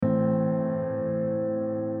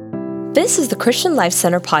This is the Christian Life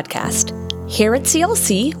Center podcast. Here at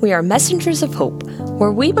CLC, we are messengers of hope,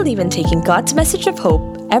 where we believe in taking God's message of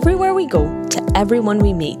hope everywhere we go to everyone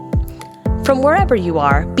we meet. From wherever you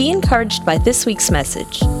are, be encouraged by this week's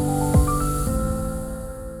message.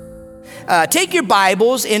 Take your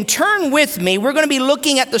Bibles and turn with me. We're going to be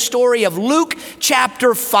looking at the story of Luke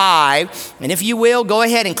chapter 5. And if you will, go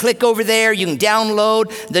ahead and click over there. You can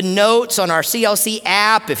download the notes on our CLC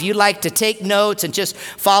app if you'd like to take notes and just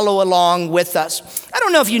follow along with us. I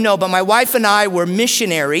don't know if you know, but my wife and I were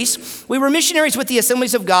missionaries. We were missionaries with the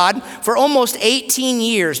Assemblies of God for almost 18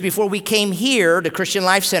 years before we came here to Christian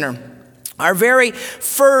Life Center. Our very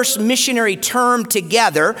first missionary term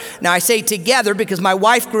together, now I say together because my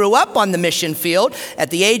wife grew up on the mission field. At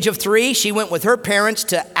the age of 3, she went with her parents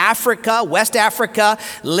to Africa, West Africa,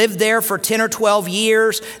 lived there for 10 or 12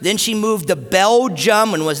 years. Then she moved to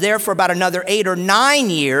Belgium and was there for about another 8 or 9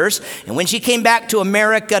 years. And when she came back to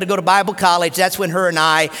America to go to Bible college, that's when her and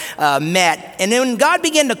I met. And then God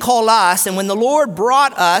began to call us, and when the Lord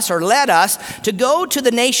brought us or led us to go to the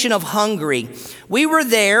nation of Hungary, we were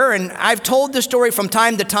there, and I've told the story from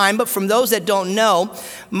time to time, but from those that don't know,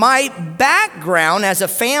 my background as a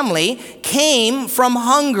family came from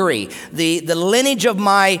Hungary. The lineage of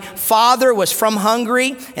my father was from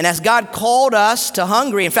Hungary, and as God called us to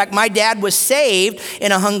Hungary, in fact, my dad was saved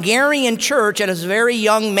in a Hungarian church as a very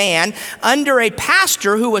young man under a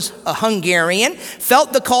pastor who was a Hungarian,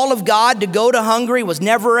 felt the call of God to go to Hungary, was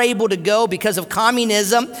never able to go because of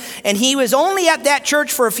communism, and he was only at that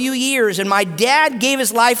church for a few years, and my dad gave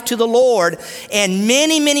his life to the Lord, and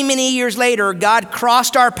many years later, God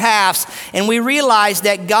crossed our paths, and we realized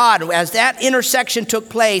that God, as that intersection took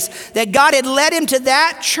place, that God had led him to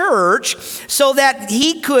that church so that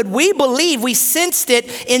he could, we believe, we sensed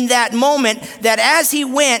it in that moment, that as he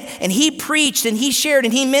went and he preached and he shared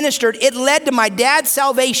and he ministered, it led to my dad's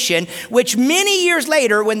salvation, which many years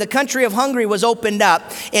later, when the country of Hungary was opened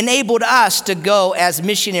up, enabled us to go as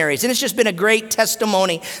missionaries. And it's just been a great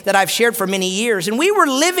testimony that I've shared for many years. And we were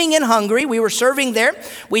living in Hungary. We were serving there.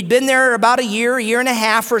 We'd been there about a year and a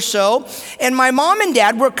half or so. And my mom and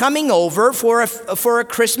dad were coming over for a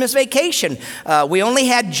Christmas vacation. We only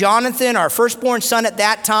had Jonathan, our firstborn son at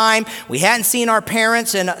that time. We hadn't seen our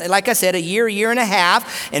parents in, like I said, a year and a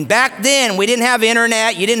half. And back then, we didn't have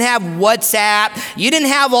internet. You didn't have WhatsApp. You didn't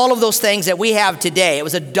have all of those things that we have today. It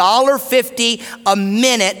was $1.50 a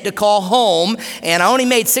minute to call home. And I only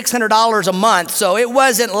made $600 a month. So it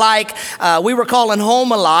wasn't like we were calling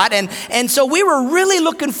home a lot, and so we were really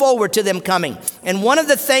looking forward to them coming. And one of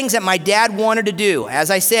the things that my dad wanted to do,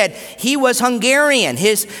 as I said, he was Hungarian.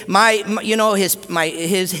 His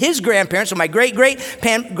grandparents, or my great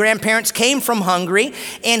grandparents, came from Hungary,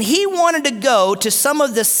 and he wanted to go to some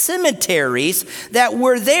of the cemeteries that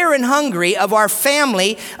were there in Hungary of our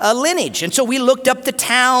family lineage. And so we looked up the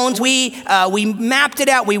towns. We mapped it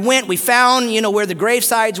out. We found where the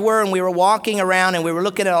gravesides were, and we were walking around and we were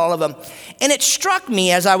looking at all of them. And it struck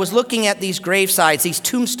me as I was looking at these gravesites, these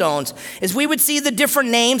tombstones, as we would see the different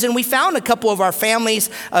names, and we found a couple of our family's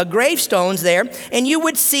gravestones there, and you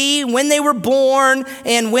would see when they were born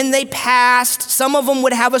and when they passed. Some of them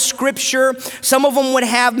would have a scripture. Some of them would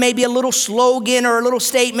have maybe a little slogan or a little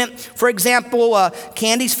statement. For example,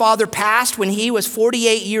 Candy's father passed when he was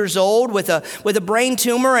 48 years old with a brain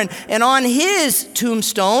tumor, and on his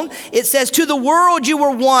tombstone, it says, "To the world you were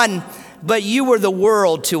one, but you were the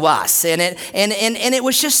world to us." And it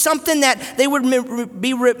was just something that they would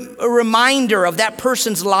be a reminder of that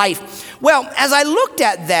person's life. Well, as I looked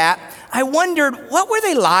at that, I wondered, what were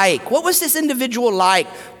they like? What was this individual like?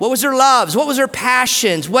 What was their loves? What was their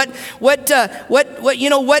passions? What were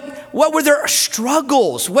their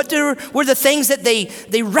struggles? What were the things that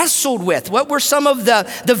they wrestled with? What were some of the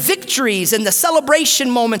victories and the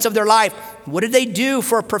celebration moments of their life? What did they do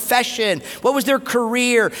for a profession? What was their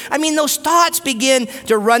career? I mean, those thoughts began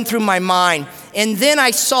to run through my mind. And then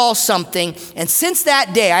I saw something. And since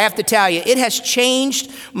that day, I have to tell you, it has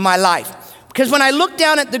changed my life. Because when I looked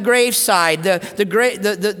down at the graveside,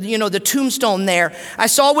 the tombstone there, I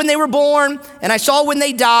saw when they were born, and I saw when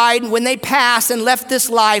they died, when they passed and left this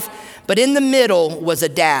life, but in the middle was a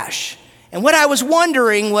dash. And what I was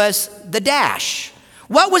wondering was the dash.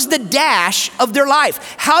 What was the dash of their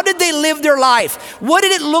life? How did they live their life? What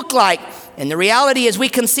did it look like? And the reality is we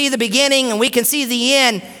can see the beginning and we can see the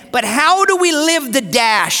end, but how do we live the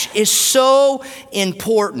dash is so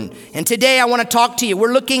important. And today I want to talk to you.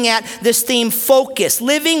 We're looking at this theme, focus,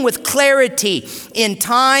 living with clarity in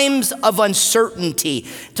times of uncertainty,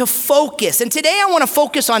 to focus. And today I want to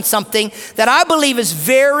focus on something that I believe is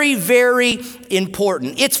very, very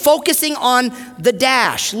important. It's focusing on the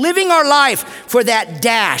dash, living our life for that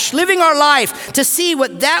dash, living our life to see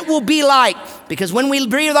what that will be like. Because when we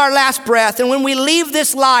breathe our last breath and when we leave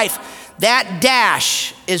this life, that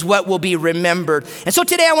dash is what will be remembered. And so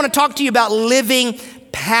today I want to talk to you about living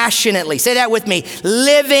passionately. Say that with me.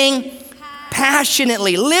 Living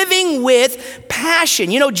passionately, living with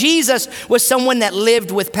passion. You know, Jesus was someone that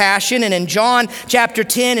lived with passion. And in John chapter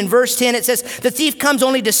 10 and verse 10, it says, the thief comes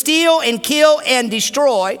only to steal and kill and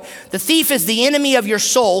destroy. The thief is the enemy of your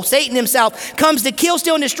soul. Satan himself comes to kill,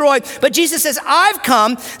 steal, and destroy. But Jesus says, I've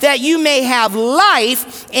come that you may have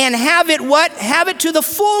life and have it what? Have it to the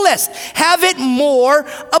fullest. Have it more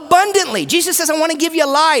abundantly. Jesus says, I want to give you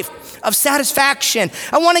life of satisfaction.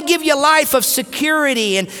 I want to give you a life of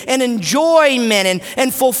security and enjoyment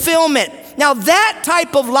and fulfillment. Now that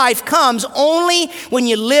type of life comes only when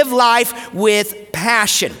you live life with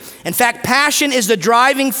passion. In fact, passion is the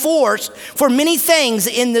driving force for many things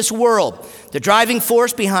in this world. The driving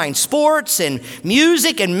force behind sports and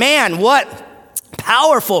music, and man, what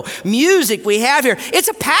powerful music we have here. It's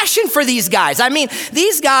a passion for these guys. I mean,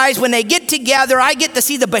 these guys, when they get together, I get to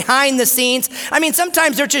see the behind the scenes. I mean,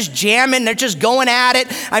 sometimes they're just jamming, they're just going at it.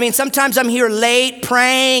 I mean, sometimes I'm here late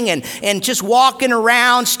praying and just walking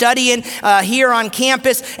around studying here on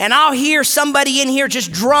campus, and I'll hear somebody in here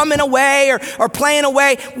just drumming away or playing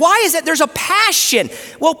away. Why is it? There's a passion.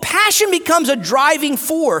 Well, passion becomes a driving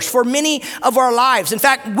force for many of our lives. In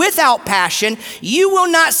fact, without passion, you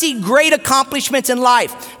will not see great accomplishments in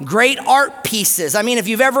life, great art pieces. I mean, if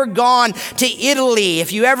you've ever gone to Italy,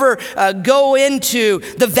 if you ever go into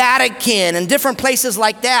the Vatican and different places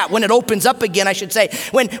like that, when it opens up again, I should say,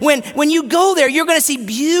 when you go there, you're going to see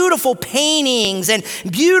beautiful paintings and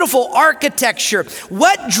beautiful architecture.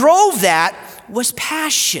 What drove that was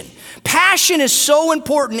passion. Passion is so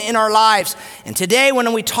important in our lives. And today,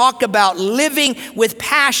 when we talk about living with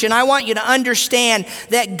passion, I want you to understand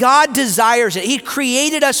that God desires it. He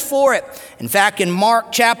created us for it. In fact, in Mark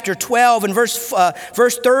chapter 12 and verse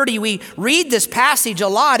 30, we read this passage a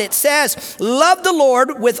lot. It says, love the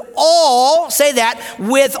Lord with all, say that,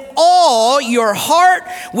 with all your heart,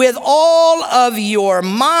 with all of your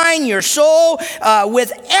mind, your soul,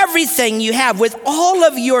 with everything you have, with all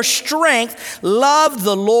of your strength, love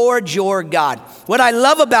the Lord your God. What I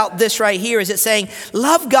love about this right here is it's saying,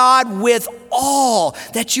 love God with all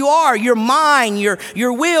that you are, your mind, your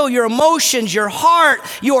will, your emotions, your heart,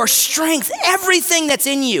 your strength, everything that's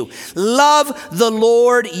in you. Love the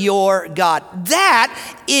Lord your God. That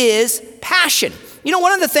is passion. You know,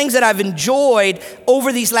 one of the things that I've enjoyed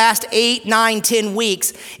over these last 8, 9, 10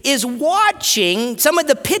 weeks is watching some of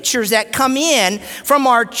the pictures that come in from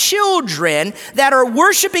our children that are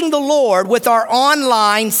worshiping the Lord with our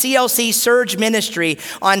online CLC Surge ministry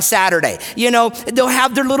on Saturday. You know, they'll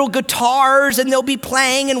have their little guitars and they'll be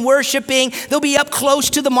playing and worshiping. They'll be up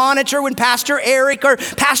close to the monitor when Pastor Eric or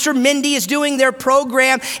Pastor Mindy is doing their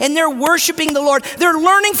program, and they're worshiping the Lord. They're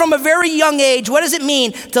learning from a very young age, what does it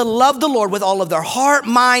mean to love the Lord with all of their heart,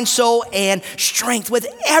 mind, soul, and strength, with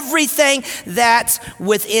everything that's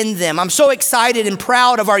within them. I'm so excited and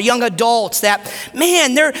proud of our young adults that,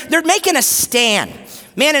 man, they're making a stand.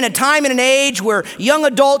 Man, in a time and an age where young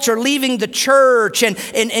adults are leaving the church and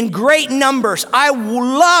in great numbers, I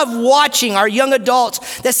love watching our young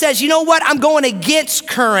adults that says, you know what, I'm going against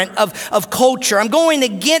current of culture. I'm going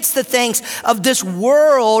against the things of this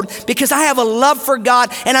world because I have a love for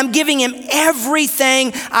God and I'm giving him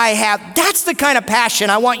everything I have. That's the kind of passion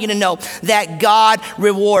I want you to know that God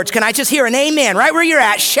rewards. Can I just hear an amen right where you're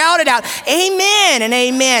at? Shout it out. Amen and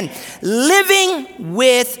amen. Living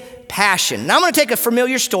with passion. Now I'm going to take a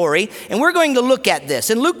familiar story and we're going to look at this.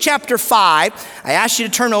 In Luke chapter 5, I asked you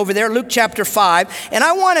to turn over there, Luke chapter 5, and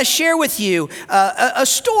I want to share with you a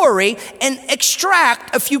story and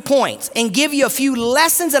extract a few points and give you a few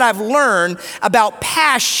lessons that I've learned about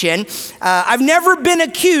passion. I've never been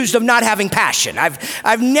accused of not having passion.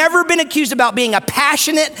 I've never been accused about being a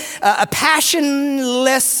passionless,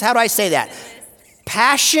 how do I say that?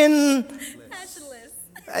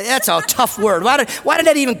 That's a tough word. Why did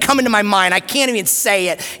that even come into my mind? I can't even say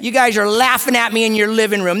it. You guys are laughing at me in your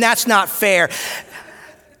living room. That's not fair.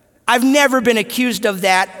 I've never been accused of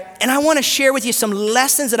that. And I want to share with you some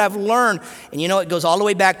lessons that I've learned. And you know, it goes all the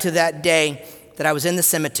way back to that day that I was in the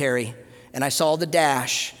cemetery and I saw the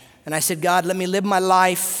dash. And I said, God, let me live my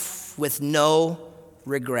life with no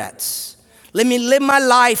regrets. Let me live my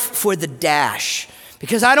life for the dash,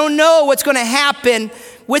 because I don't know what's going to happen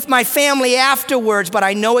with my family afterwards, but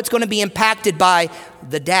I know it's going to be impacted by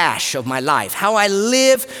the dash of my life, how I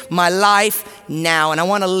live my life now, and I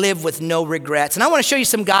want to live with no regrets. And I want to show you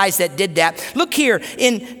some guys that did that. Look here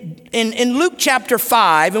in Luke chapter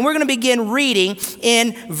 5, and we're going to begin reading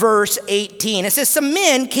in verse 18. It says, some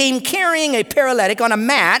men came carrying a paralytic on a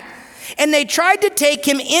mat, and they tried to take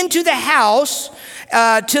him into the house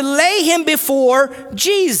to lay him before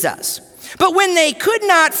Jesus. But when they could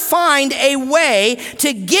not find a way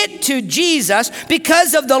to get to Jesus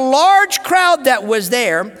because of the large crowd that was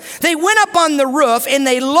there, they went up on the roof and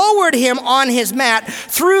they lowered him on his mat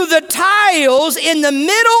through the tiles in the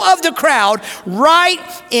middle of the crowd, right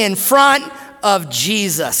in front of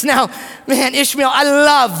Jesus. Now, man, Ishmael, I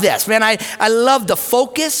love this, man. I love the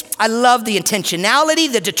focus. I love the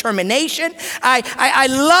intentionality, the determination. I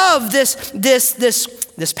love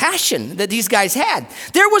this passion that these guys had.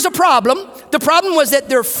 There was a problem. The problem was that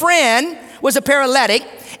their friend was a paralytic,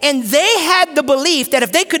 and they had the belief that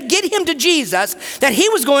if they could get him to Jesus, that he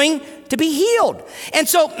was going to be healed. And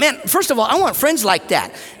so, man, first of all, I want friends like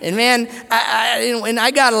that. And man,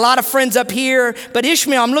 I got a lot of friends up here, but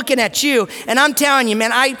Ishmael, I'm looking at you, and I'm telling you,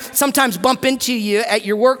 man, I sometimes bump into you at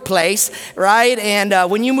your workplace, right?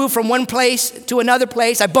 And when you move from one place to another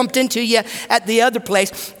place, I bumped into you at the other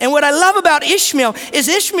place. And what I love about Ishmael is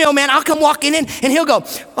Ishmael, man, I'll come walking in, and he'll go,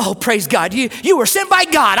 oh, praise God, you were sent by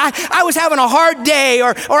God. I was having a hard day,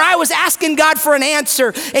 or I was asking God for an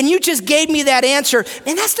answer, and you just gave me that answer.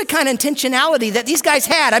 And that's the kind of intentionality that these guys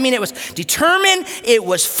had. I mean, it was determined, it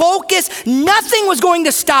was focused, nothing was going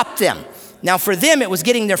to stop them. Now, for them, it was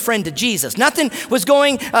getting their friend to Jesus. Nothing was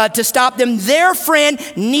going to stop them. Their friend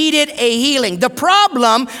needed a healing. The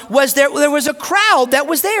problem was there was a crowd that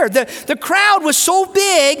was there. The crowd was so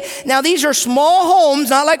big. Now, these are small homes,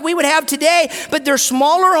 not like we would have today, but they're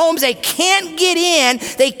smaller homes. They can't get in.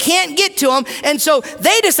 They can't get to them. And so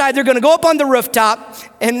they decide they're going to go up on the rooftop.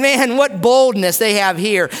 And man, what boldness they have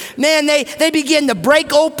here. Man, they begin to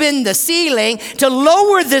break open the ceiling to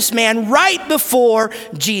lower this man right before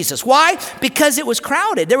Jesus. Why? Because it was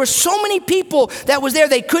crowded. There were so many people that was there,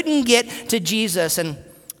 they couldn't get to Jesus. And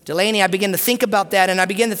Delaney, I began to think about that, and I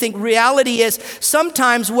began to think reality is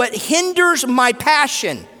sometimes what hinders my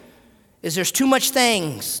passion is there's too many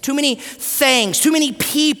things, too many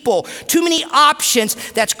people, too many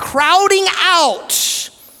options that's crowding out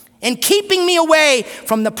and keeping me away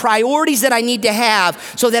from the priorities that I need to have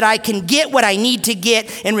so that I can get what I need to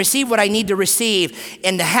get and receive what I need to receive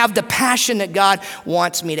and to have the passion that God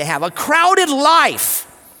wants me to have. A crowded life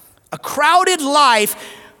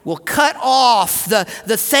will cut off the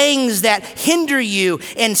things that hinder you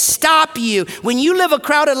and stop you. When you live a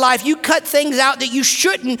crowded life, you cut things out that you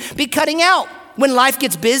shouldn't be cutting out. When life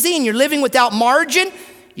gets busy and you're living without margin,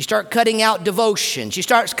 you start cutting out devotions. You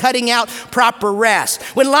start cutting out proper rest.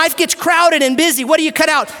 When life gets crowded and busy, what do you cut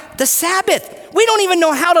out? The Sabbath. We don't even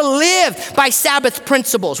know how to live by Sabbath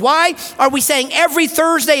principles. Why are we saying every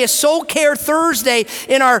Thursday is Soul Care Thursday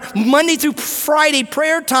in our Monday through Friday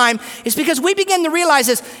prayer time? It's because we begin to realize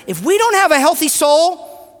this. If we don't have a healthy soul,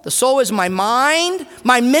 the soul is my mind,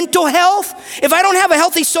 my mental health. If I don't have a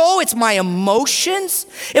healthy soul, it's my emotions.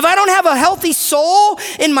 If I don't have a healthy soul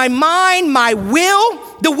in my mind, my will,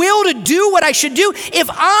 the will to do what I should do, if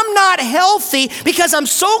I'm not healthy because I'm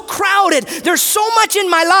so crowded, there's so much in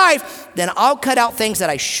my life, then I'll cut out things that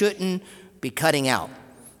I shouldn't be cutting out.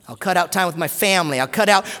 I'll cut out time with my family. I'll cut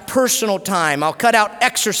out personal time. I'll cut out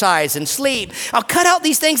exercise and sleep. I'll cut out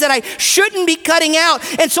these things that I shouldn't be cutting out.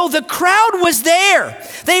 And so the crowd was there.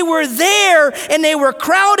 They were there and they were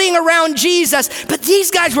crowding around Jesus. But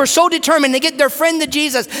these guys were so determined to get their friend to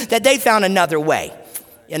Jesus that they found another way.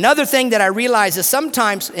 Another thing that I realize is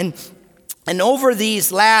sometimes and over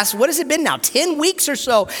these last, what has it been now, 10 weeks or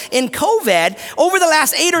so in COVID, over the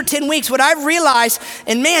last 8 or 10 weeks, what I've realized,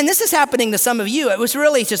 and man, this is happening to some of you, it was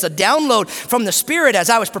really just a download from the Spirit as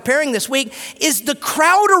I was preparing this week, is the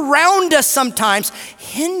crowd around us sometimes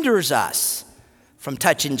hinders us from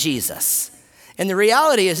touching Jesus. And the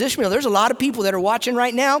reality is, Ishmael, there's a lot of people that are watching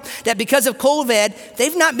right now that because of COVID,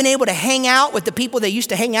 they've not been able to hang out with the people they used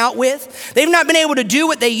to hang out with. They've not been able to do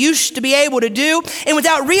what they used to be able to do. And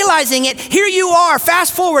without realizing it, here you are,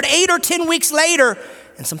 fast forward 8 or 10 weeks later,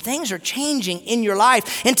 and some things are changing in your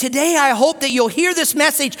life. And today I hope that you'll hear this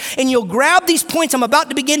message and you'll grab these points I'm about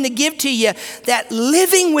to begin to give to you, that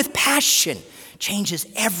living with passion changes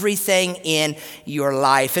everything in your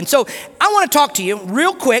life. And so I want to talk to you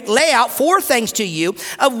real quick, lay out 4 things to you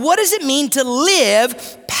of what does it mean to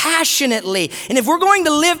live passionately. And if we're going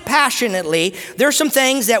to live passionately, there's some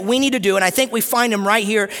things that we need to do, and I think we find them right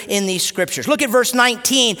here in these scriptures. Look at verse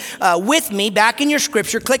 19 with me, back in your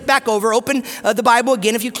scripture. Click back over, open the Bible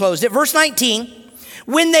again if you closed it. Verse 19,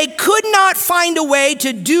 when they could not find a way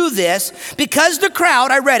to do this because the crowd,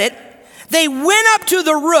 I read it, they went up to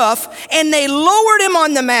the roof and they lowered him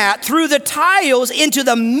on the mat through the tiles into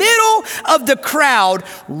the middle of the crowd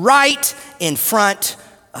right in front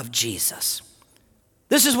of Jesus.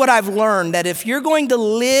 This is what I've learned, that if you're going to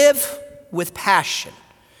live with passion,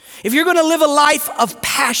 if you're going to live a life of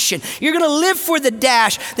passion, you're going to live for the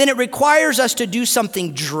dash, then it requires us to do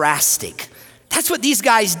something drastic. That's what these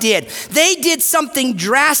guys did. They did something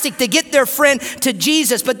drastic to get their friend to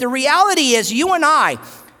Jesus. But the reality is, you and I,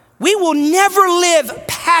 we will never live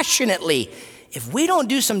passionately if we don't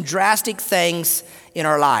do some drastic things in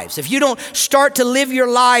our lives. If you don't start to live your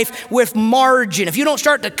life with margin, if you don't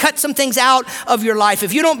start to cut some things out of your life,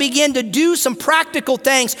 if you don't begin to do some practical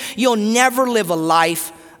things, you'll never live a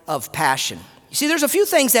life of passion. You see, there's a few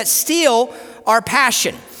things that steal our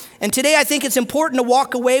passion. And today I think it's important to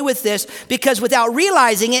walk away with this, because without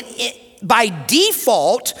realizing it, by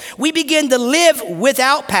default, we begin to live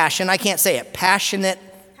without passion. I can't say it. Passionateless.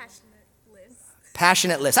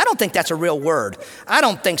 I don't think that's a real word. I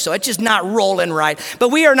don't think so. It's just not rolling right. But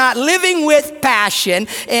we are not living with passion,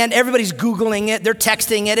 and everybody's Googling it. They're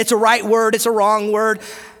texting it. It's a right word. It's a wrong word.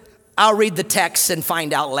 I'll read the text and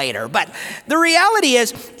find out later. But the reality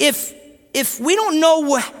is, if we don't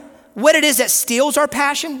know what it is that steals our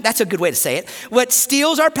passion, that's a good way to say it. What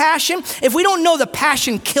steals our passion, if we don't know the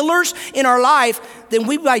passion killers in our life, then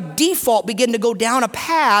we by default begin to go down a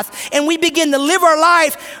path, and we begin to live our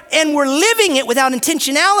life, and we're living it without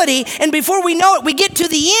intentionality. And before we know it, we get to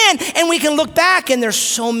the end and we can look back and there's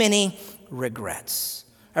so many regrets.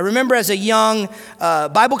 I remember as a young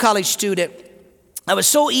Bible college student, I was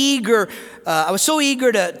so eager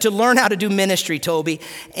to learn how to do ministry, Toby.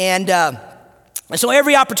 And so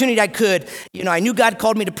every opportunity I could, I knew God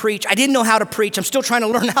called me to preach. I didn't know how to preach. I'm still trying to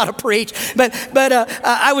learn how to preach. But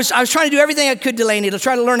I was trying to do everything I could, Delaney, to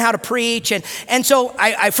try to learn how to preach. And so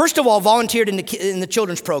I first of all volunteered in the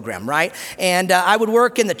children's program, right? And I would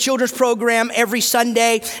work in the children's program every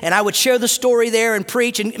Sunday, and I would share the story there and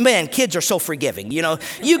preach. And man, kids are so forgiving.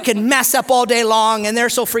 You can mess up all day long, and they're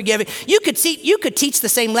so forgiving. You could teach the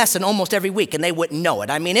same lesson almost every week, and they wouldn't know it.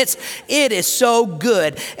 I mean, it is so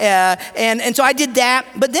good. And so I did that,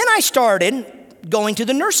 but then I started going to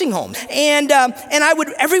the nursing homes, and I would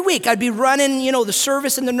every week I'd be running the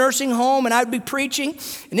service in the nursing home, and I'd be preaching.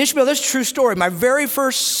 And Ishmael, this is a true story. My very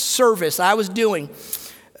first service I was doing,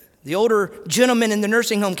 the older gentleman in the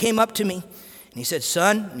nursing home came up to me and he said,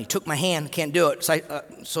 "Son," and he took my hand. Can't do it.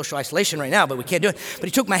 Social isolation right now, but we can't do it. But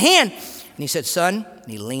he took my hand and he said, "Son,"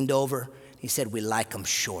 and he leaned over. He said, "We like them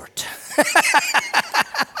short."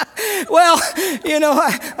 Well,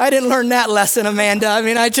 I didn't learn that lesson, Amanda.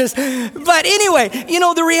 But anyway,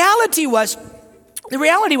 the reality was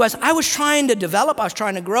I was trying to develop, I was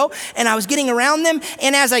trying to grow, and I was getting around them.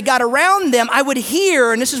 And as I got around them, I would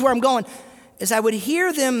hear, and this is where I'm going, is I would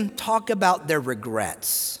hear them talk about their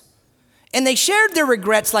regrets. And they shared their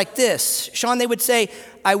regrets like this. Sean, they would say,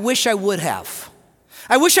 "I wish I would have.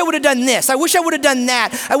 I wish I would have done this. I wish I would have done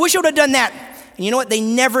that. I wish I would have done that." And you know what? They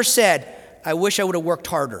never said, "I wish I would have worked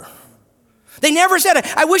harder." They never said,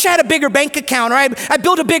 "I wish I had a bigger bank account," or I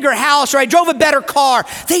built a bigger house, or I drove a better car.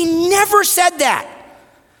 They never said that.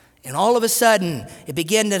 And all of a sudden, it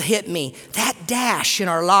began to hit me, that dash in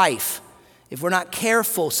our life. If we're not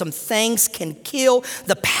careful, some things can kill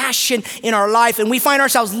the passion in our life, and we find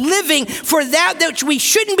ourselves living for that which we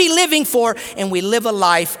shouldn't be living for, and we live a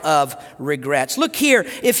life of regrets. Look here,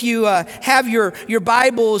 if you have your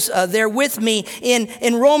Bibles there with me,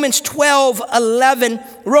 in Romans 12:11.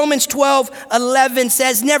 Romans 12:11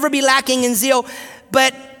 says, "Never be lacking in zeal,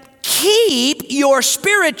 but keep your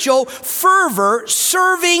spiritual fervor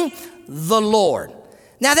serving the Lord."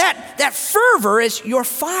 Now that fervor is your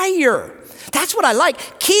fire. That's what I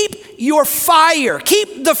like. Keep your fire.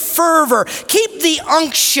 Keep the fervor. Keep the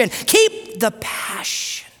unction. Keep the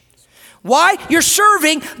passion. Why? You're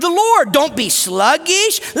serving the Lord. Don't be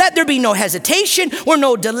sluggish. Let there be no hesitation or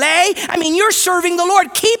no delay. You're serving the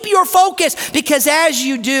Lord. Keep your focus, because as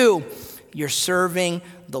you do, you're serving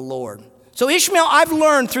the Lord. So Ishmael, I've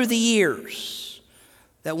learned through the years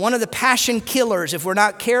that one of the passion killers, if we're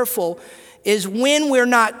not careful, is when we're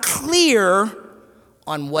not clear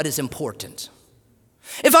on what is important.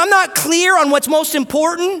 If I'm not clear on what's most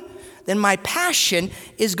important, then my passion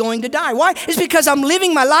is going to die. Why? It's because I'm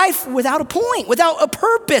living my life without a point, without a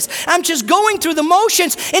purpose. I'm just going through the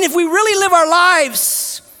motions. And if we really live our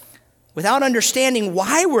lives without understanding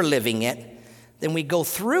why we're living it, then we go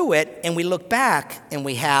through it and we look back and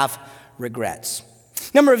we have regrets.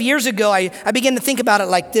 A number of years ago, I began to think about it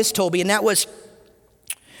like this, Toby, and that was,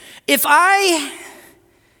 if I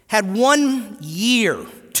had 1 year,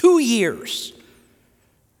 2 years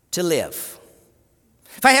to live,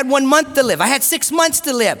 if I had 1 month to live, I had 6 months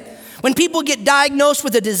to live. When people get diagnosed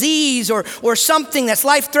with a disease or something that's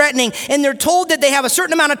life-threatening and they're told that they have a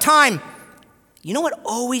certain amount of time, you know what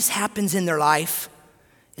always happens in their life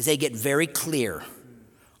is they get very clear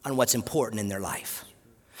on what's important in their life.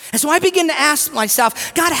 And so I begin to ask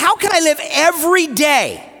myself, God, how can I live every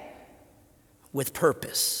day with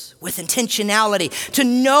purpose, with intentionality, to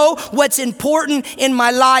know what's important in my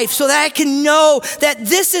life so that I can know that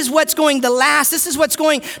this is what's going to last, this is what's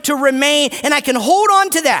going to remain, and I can hold on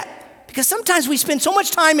to that. Because sometimes we spend so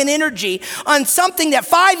much time and energy on something that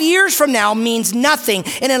 5 years from now means nothing,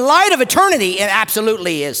 and in light of eternity, it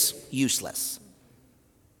absolutely is useless.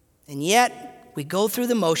 And yet, we go through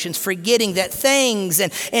the motions forgetting that things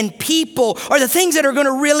and people are the things that are going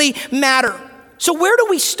to really matter. So where do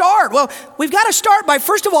we start? Well, we've got to start by,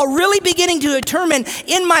 first of all, really beginning to determine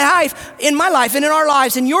in my life and in our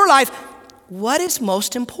lives, in your life, what is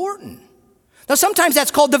most important. Now, sometimes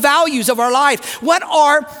that's called the values of our life. What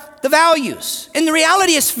are the values? And the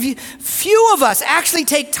reality is few of us actually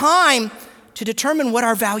take time to determine what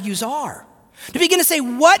our values are. To begin to say,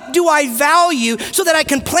 what do I value so that I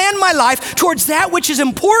can plan my life towards that which is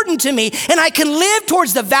important to me and I can live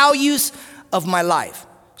towards the values of my life.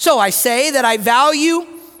 So I say that I value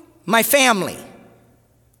my family.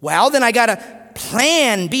 Well, then I got to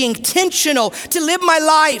plan, be intentional to live my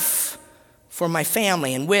life for my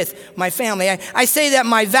family and with my family. I say that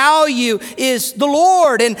my value is the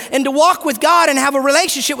Lord and to walk with God and have a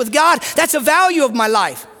relationship with God. That's a value of my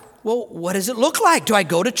life. Well, what does it look like? Do I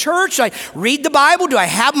go to church? Do I read the Bible? Do I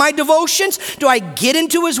have my devotions? Do I get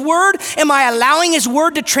into His Word? Am I allowing His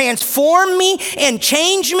Word to transform me and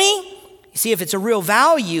change me? You see, if it's a real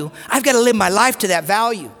value, I've got to live my life to that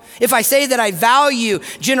value. If I say that I value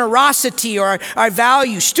generosity or I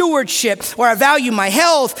value stewardship or I value my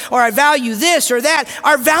health or I value this or that,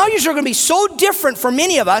 our values are going to be so different for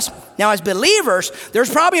many of us. Now, as believers,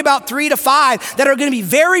 there's probably about 3 to 5 that are going to be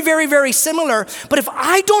very, very, very similar. But if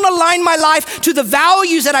I don't align my life to the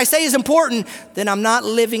values that I say is important, then I'm not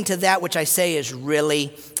living to that which I say is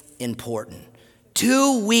really important.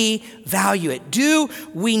 Do we value it? Do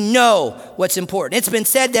we know what's important? It's been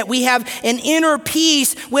said that we have an inner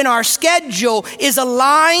peace when our schedule is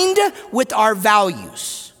aligned with our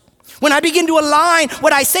values. When I begin to align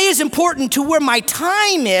what I say is important to where my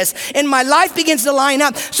time is and my life begins to line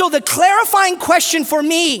up. So the clarifying question for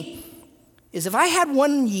me is, if I had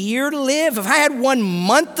 1 year to live, if I had 1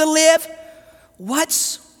 month to live,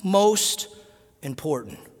 what's most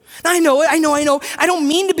important? Now, I know. I don't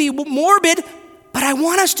mean to be morbid, but I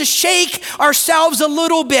want us to shake ourselves a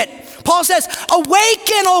little bit. Paul says,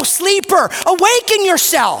 awaken, O sleeper, awaken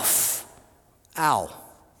yourself. Ow.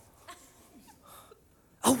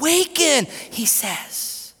 Awaken, he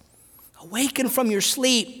says. Awaken from your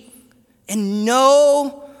sleep and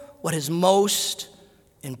know what is most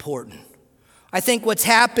important. I think what's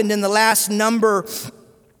happened in the last number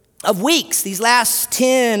of weeks, these last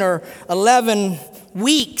 10 or 11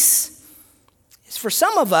 weeks, for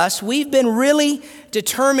some of us, we've been really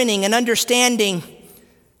determining and understanding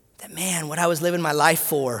that, man, what I was living my life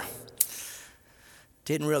for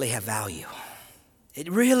didn't really have value.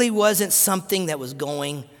 It really wasn't something that was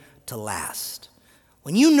going to last.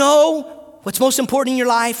 When you know what's most important in your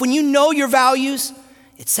life, when you know your values,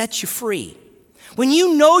 it sets you free. When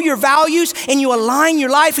you know your values and you align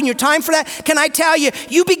your life and your time for that, can I tell you,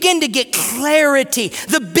 you begin to get clarity.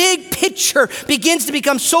 The big picture begins to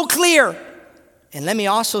become so clear. And let me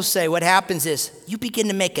also say, what happens is you begin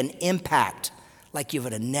to make an impact like you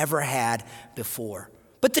would have never had before.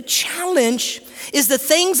 But the challenge is the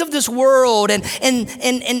things of this world and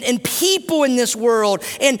people in this world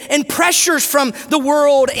and pressures from the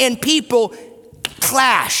world and people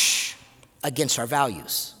clash against our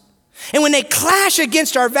values. And when they clash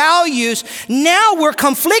against our values, now we're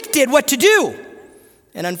conflicted what to do.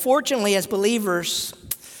 And unfortunately, as believers,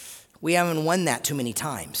 we haven't won that too many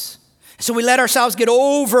times. So we let ourselves get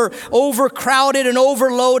overcrowded and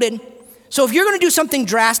overloaded. So if you're going to do something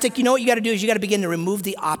drastic, you know what you got to do is you got to begin to remove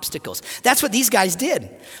the obstacles. That's what these guys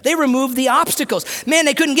did. They removed the obstacles. Man,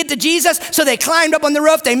 they couldn't get to Jesus, so they climbed up on the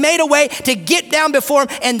roof. They made a way to get down before him,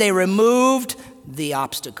 and they removed the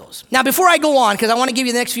obstacles. Now, before I go on, because I want to give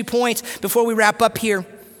you the next few points before we wrap up here,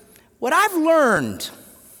 what I've learned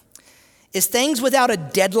is things without a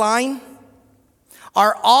deadline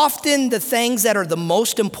are often the things that are the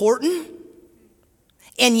most important,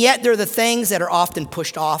 and yet they're the things that are often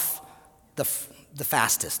pushed off the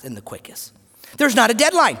fastest and the quickest. There's not a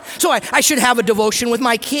deadline. So I should have a devotion with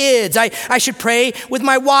my kids. I should pray with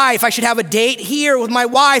my wife. I should have a date here with my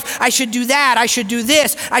wife. I should do that. I should do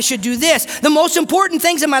this. I should do this. The most important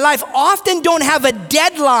things in my life often don't have a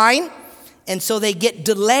deadline, and so they get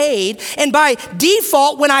delayed. And by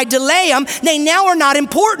default, when I delay them, they now are not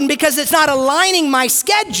important because it's not aligning my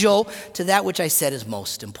schedule to that which I said is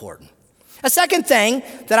most important. A second thing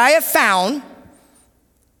that I have found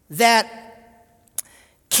that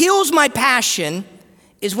kills my passion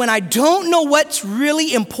is when I don't know what's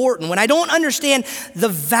really important, when I don't understand the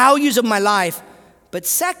values of my life. But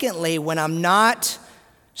secondly, when I'm not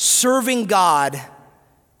serving God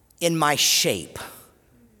in my shape.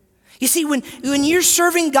 You see, when you're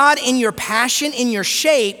serving God in your passion, in your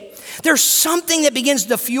shape, there's something that begins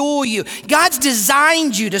to fuel you. God's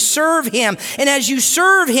designed you to serve Him. And as you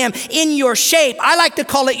serve Him in your shape, I like to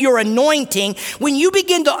call it your anointing. When you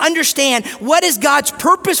begin to understand what is God's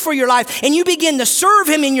purpose for your life, and you begin to serve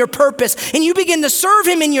Him in your purpose, and you begin to serve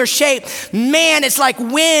Him in your shape, man, it's like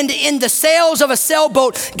wind in the sails of a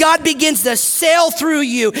sailboat. God begins to sail through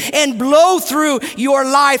you and blow through your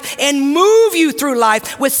life and move you through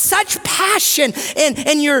life with such passion,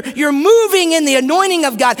 and you're moving in the anointing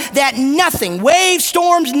of God that nothing, waves,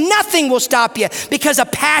 storms, nothing will stop you because a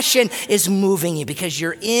passion is moving you because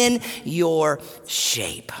you're in your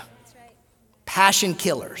shape. That's right. Passion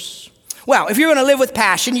killers. Well, if you're going to live with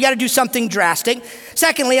passion, you got to do something drastic.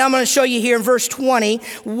 Secondly, I'm going to show you here in verse 20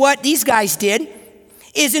 what these guys did.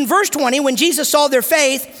 Is in verse 20, when Jesus saw their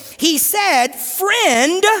faith, He said,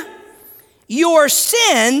 "Friend, your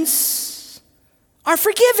sins are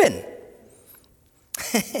forgiven."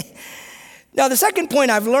 Now, the second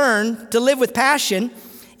point I've learned to live with passion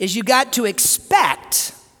is you got to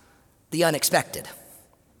expect the unexpected.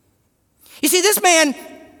 You see, this man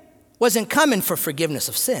wasn't coming for forgiveness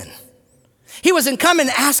of sin. He wasn't coming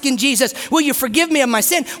asking Jesus, "Will you forgive me of my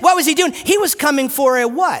sin?" What was he doing? He was coming for a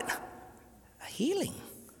what? A healing.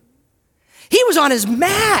 He was on his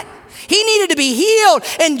mat. He needed to be healed.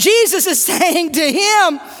 And Jesus is saying to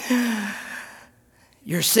him,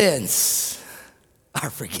 "Your sins are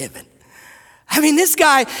forgiven." I mean, this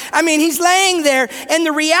guy, he's laying there, and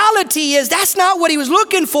the reality is that's not what he was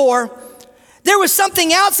looking for. There was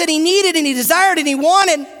something else that he needed and he desired and he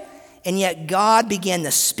wanted. And yet God began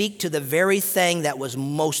to speak to the very thing that was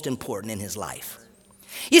most important in his life.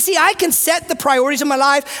 You see, I can set the priorities of my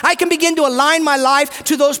life. I can begin to align my life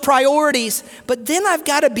to those priorities. But then I've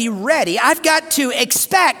got to be ready. I've got to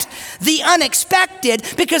expect the unexpected,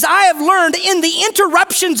 because I have learned in the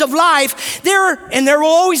interruptions of life, there will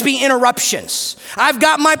always be interruptions. I've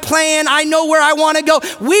got my plan. I know where I want to go.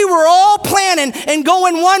 We were all planning and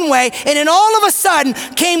going one way, and then all of a sudden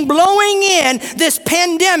came blowing in this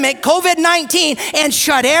pandemic, COVID-19, and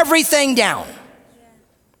shut everything down.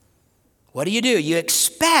 What do? You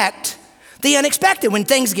expect the unexpected. When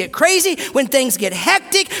things get crazy, when things get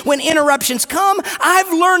hectic, when interruptions come,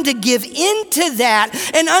 I've learned to give into that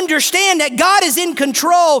and understand that God is in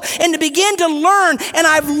control, and to begin to learn. And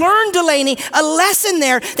I've learned, Delaney, a lesson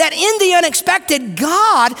there that in the unexpected,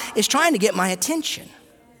 God is trying to get my attention.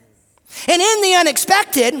 And in the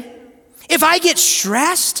unexpected, if I get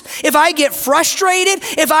stressed, if I get frustrated,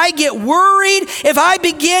 if I get worried, if I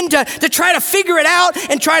begin to try to figure it out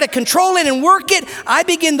and try to control it and work it, I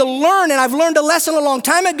begin to learn, and I've learned a lesson a long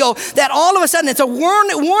time ago, that all of a sudden it's a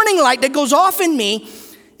warning light that goes off in me,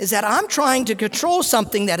 is that I'm trying to control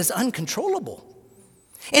something that is uncontrollable.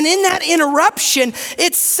 And in that interruption,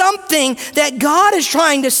 it's something that God is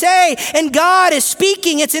trying to say, and God is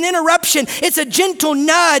speaking. It's an interruption. It's a gentle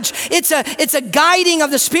nudge. It's a guiding of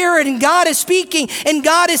the Spirit, and God is speaking, and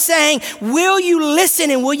God is saying, "Will you listen,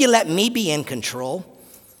 and will you let me be in control?"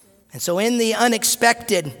 And so in the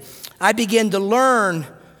unexpected, I begin to learn,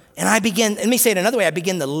 and let me say it another way, I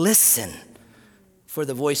begin to listen for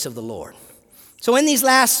the voice of the Lord. So in these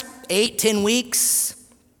last 8-10 weeks,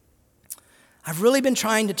 I've really been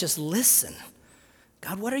trying to just listen.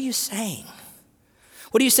 God, what are you saying?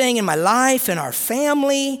 What are you saying in my life, in our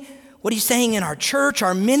family? What are you saying in our church,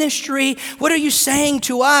 our ministry? What are you saying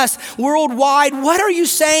to us worldwide? What are you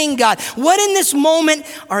saying, God? What in this moment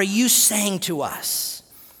are you saying to us?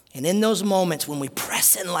 And in those moments when we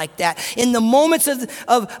press in like that, in the moments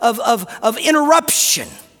of interruption,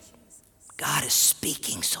 God is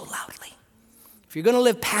speaking so loudly. If you're going to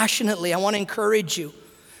live passionately, I want to encourage you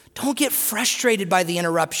Don't get frustrated by the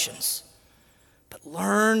interruptions, but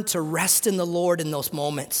learn to rest in the Lord in those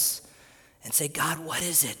moments and say, God, what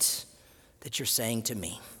is it that you're saying to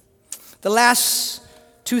me? The last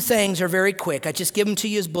two things are very quick. I just give them to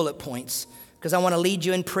you as bullet points because I want to lead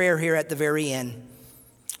you in prayer here at the very end.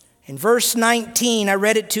 In verse 19, I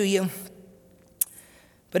read it to you.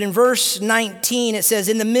 But in verse 19, it says,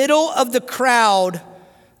 in the middle of the crowd,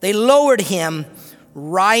 they lowered him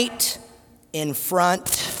right in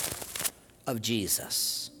front of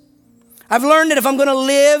Jesus. I've learned that if I'm going to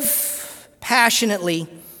live passionately,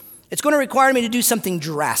 it's going to require me to do something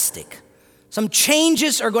drastic. Some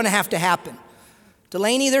changes are going to have to happen.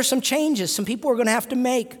 Delaney, there's some changes some people are going to have to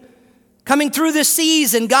make. Coming through this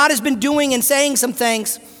season, God has been doing and saying some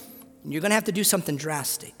things, and you're going to have to do something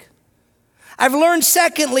drastic. I've learned,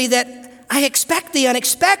 secondly, that I expect the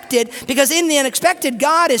unexpected because in the unexpected,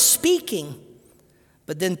 God is speaking.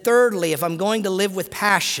 But then thirdly, if I'm going to live with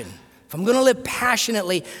passion, if I'm going to live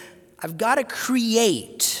passionately, I've got to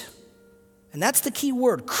create. And that's the key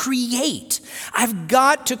word, create. I've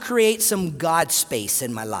got to create some God space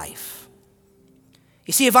in my life.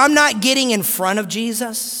 You see, if I'm not getting in front of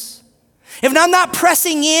Jesus, if I'm not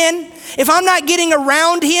pressing in, if I'm not getting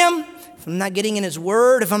around him, if I'm not getting in his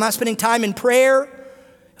word, if I'm not spending time in prayer,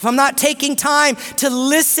 if I'm not taking time to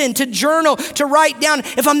listen, to journal, to write down,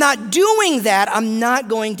 if I'm not doing that, I'm not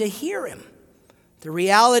going to hear him. The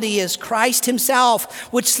reality is Christ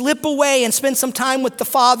himself would slip away and spend some time with the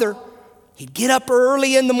Father. He'd get up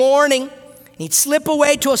early in the morning, and he'd slip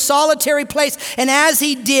away to a solitary place, and as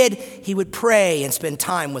he did, he would pray and spend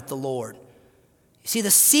time with the Lord. You see,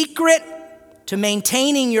 the secret to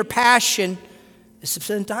maintaining your passion is to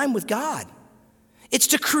spend time with God. It's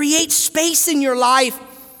to create space in your life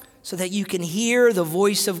so that you can hear the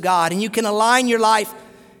voice of God and you can align your life.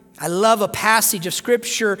 I love a passage of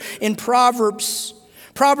scripture in Proverbs.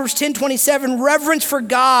 Proverbs 10:27, reverence for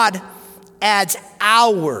God adds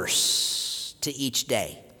hours to each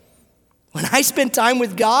day. When I spend time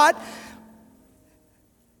with God,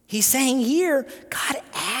 he's saying here, God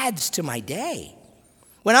adds to my day.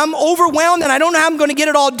 When I'm overwhelmed and I don't know how I'm going to get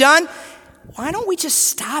it all done, why don't we just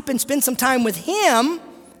stop and spend some time with him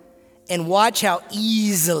and watch how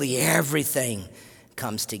easily everything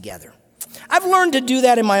comes together? I've learned to do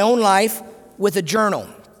that in my own life with a journal.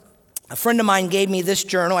 A friend of mine gave me this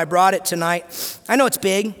journal. I brought it tonight. I know it's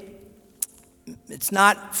big. It's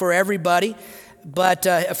not for everybody, but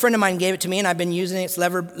a friend of mine gave it to me, and I've been using it. It's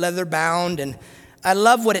leather bound, and I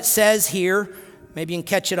love what it says here. Maybe you can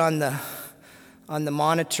catch it on the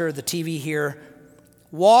monitor, the TV here.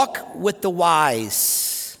 Walk with the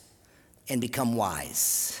wise and become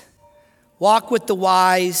wise. Walk with the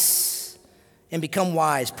wise and become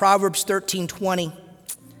wise. Proverbs 13:20.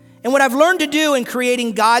 And what I've learned to do in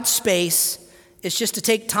creating God's space is just to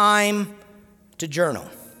take time to journal.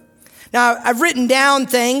 Now, I've written down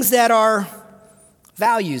things that are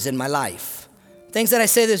values in my life, things that I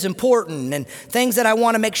say that's important, and things that I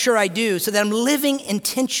want to make sure I do so that I'm living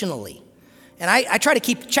intentionally. And I try to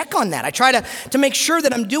keep check on that. I try to make sure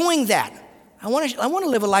that I'm doing that. I want to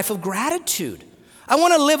live a life of gratitude. I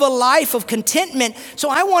want to live a life of contentment, so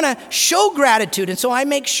I want to show gratitude. And so I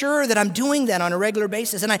make sure that I'm doing that on a regular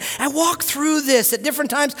basis. And I walk through this at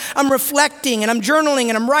different times. I'm reflecting and I'm journaling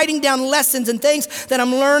and I'm writing down lessons and things that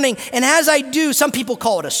I'm learning. And as I do, some people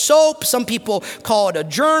call it a soap. Some people call it a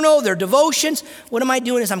journal, their devotions. What am I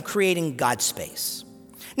doing is I'm creating God's space.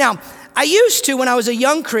 Now, I used to, when I was a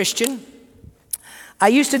young Christian, I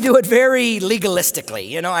used to do it very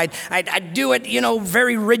legalistically. I'd do it,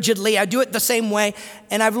 very rigidly. I do it the same way.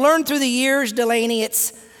 And I've learned through the years, Delaney,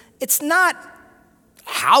 it's not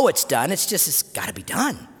how it's done. It's got to be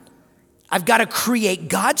done. I've got to create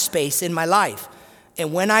God's space in my life.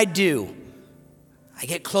 And when I do, I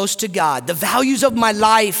get close to God. The values of my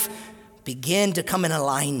life begin to come in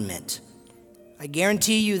alignment. I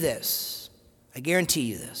guarantee you this.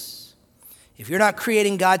 If you're not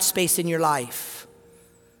creating God's space in your life,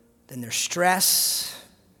 then there's stress,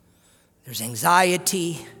 there's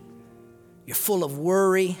anxiety, you're full of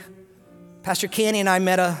worry. Pastor Kenny and I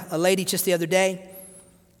met a lady just the other day.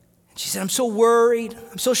 And she said, I'm so worried,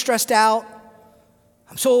 I'm so stressed out,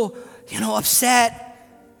 I'm so, upset.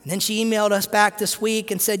 And then she emailed us back this week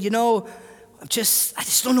and said, I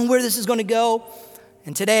just don't know where this is going to go.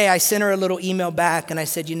 And today I sent her a little email back and I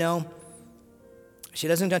said, she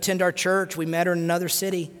doesn't attend our church. We met her in another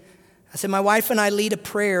city. I said, my wife and I lead a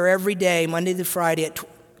prayer every day, Monday through Friday at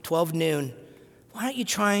 12 noon. Why don't you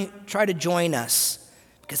try to join us?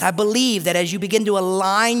 Because I believe that as you begin to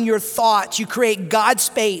align your thoughts, you create God's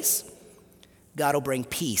space, God will bring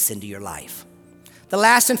peace into your life. The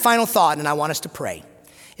last and final thought, and I want us to pray,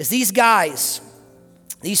 is these guys,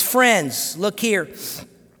 these friends, look here.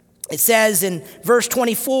 It says in verse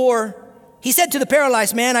 24, he said to the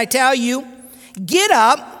paralyzed man, I tell you, get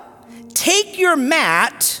up, take your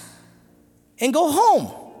mat, and go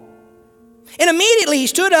home. And immediately he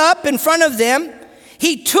stood up in front of them.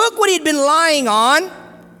 He took what he'd been lying on,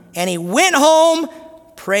 and he went home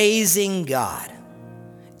praising God.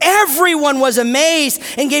 Everyone was amazed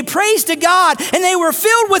and gave praise to God, and they were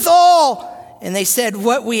filled with awe. And they said,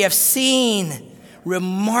 what we have seen,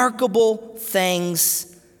 remarkable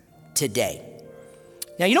things today.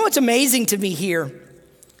 Now, you know what's amazing to me here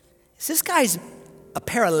is this guy's a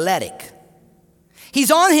paralytic.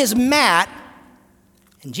 He's on his mat,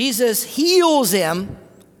 and Jesus heals him.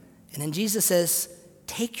 And then Jesus says,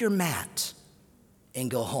 take your mat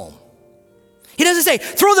and go home. He doesn't say,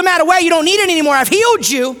 throw the mat away, you don't need it anymore, I've healed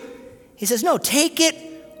you. He says, no, take it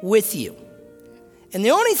with you. And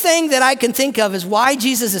the only thing that I can think of is why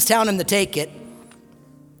Jesus is telling him to take it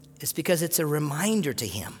is because it's a reminder to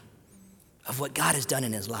him of what God has done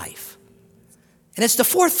in his life. And it's the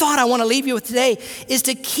fourth thought I want to leave you with today, is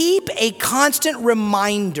to keep a constant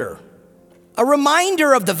reminder. A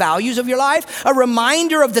reminder of the values of your life, a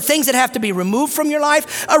reminder of the things that have to be removed from your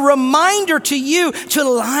life, a reminder to you to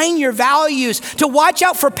align your values, to watch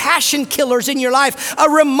out for passion killers in your life, a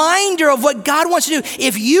reminder of what God wants to do.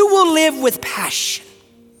 If you will live with passion,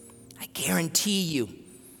 I guarantee you,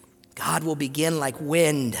 God will begin like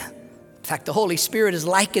wind. In fact, the Holy Spirit is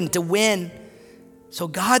likened to wind. So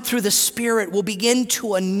God, through the Spirit, will begin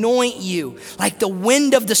to anoint you like the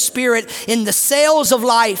wind of the Spirit in the sails of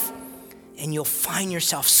life. And you'll find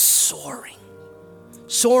yourself soaring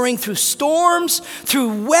through storms,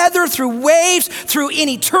 through weather, through waves, through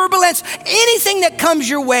any turbulence, anything that comes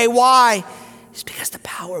your way. Why? It's because the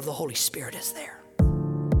power of the Holy Spirit is there.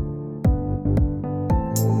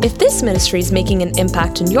 If this ministry is making an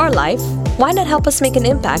impact in your life, why not help us make an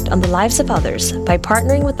impact on the lives of others by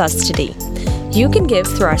partnering with us today? You can give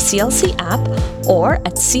through our CLC app or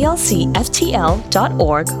at clcftl.org/give.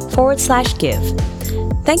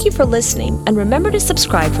 Thank you for listening, and remember to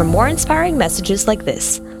subscribe for more inspiring messages like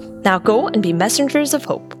this. Now go and be messengers of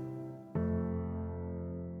hope.